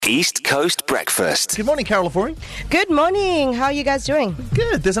East Coast Breakfast. Good morning, Carol Ofori. Good morning. How are you guys doing?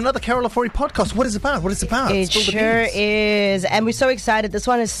 Good. There's another Carol Ofori podcast. What is it about? It sure is. And we're so excited. This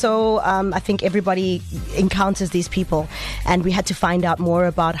one is so, I think everybody encounters these people. And we had to find out more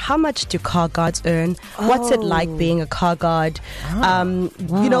about how much do car guards earn? What's it like being a car guard?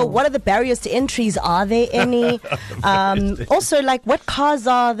 You know, what are the barriers to entries? Are there any? Also, like, what cars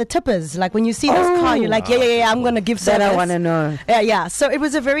are the tippers? Like, when you see this car, you're like, yeah, I'm going to give service. That I want to know. Yeah. So it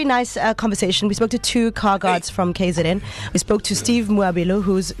was a very nice conversation. We spoke to two car guards from KZN. We spoke to Steve Muabilo,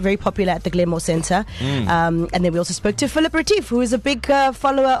 who's very popular at the Glamour Centre. And then we also spoke to Philip Retief, who is a big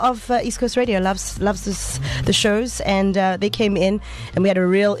follower of East Coast Radio, loves the shows. And they came in and we had a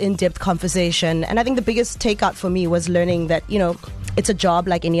real in-depth conversation. And I think the biggest takeout for me was learning that, you know, it's a job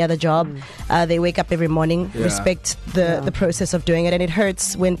like any other job. They wake up every morning, respect the process of doing it. And it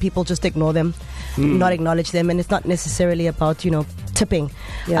hurts when people just ignore them, not acknowledge them. And it's not necessarily about, you know, tipping,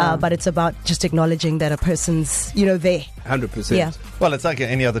 but it's about just acknowledging that a person's, you know, there. 100%. Yeah. Well, it's like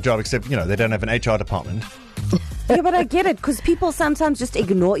any other job, except, you know, they don't have an HR department. Yeah, but I get it, because people sometimes just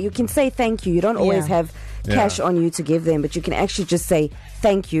ignore. You can say thank you. You don't always have cash on you to give them, but you can actually just say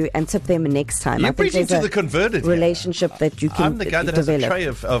thank you and tip them next time. You're preaching to the converted relationship that you can I'm the guy that develop. has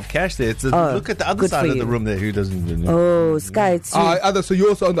a tray of cash there. Look at the other side of the room there. Who doesn't even know? Oh, Sky, it's you. So you're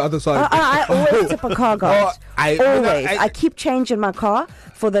also on the other side. I always tip a car guard. I keep change in my car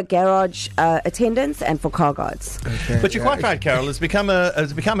for the garage attendants and for car guards. But you're quite right, Carol. It's become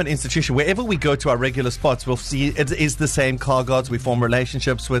an institution. Wherever we go to our regular spots, we'll see it is the same car guards. We form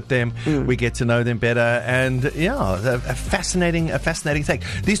relationships with them. We get to know them better, and a fascinating thing.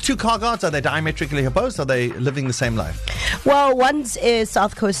 These two car guards, are they diametrically opposed? Are they living the same life? Well, one is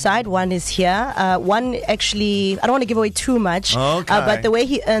South Coast side, one is here. One actually, I don't want to give away too much, but the way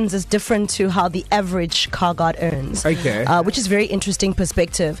he earns is different to how the average car guard earns, which is very interesting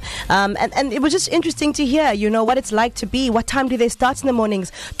perspective. And it was just interesting to hear, you know, what it's like to be. What time do they start in the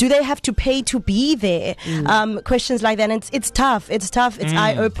mornings? Do they have to pay to be there? Questions like that. And it's tough. It's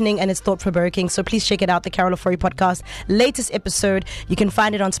eye-opening and it's thought-provoking. So please check it out, the Carol Ofori podcast, latest episode. You can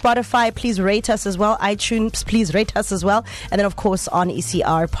find it on Spotify. Please rate us as well. iTunes, please rate us as well. And then, of course, on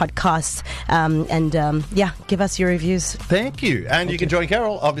ECR podcasts. Give us your reviews. Thank you. And you can join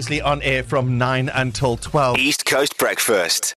Carol, obviously, on air from 9 until 12. East Coast Breakfast.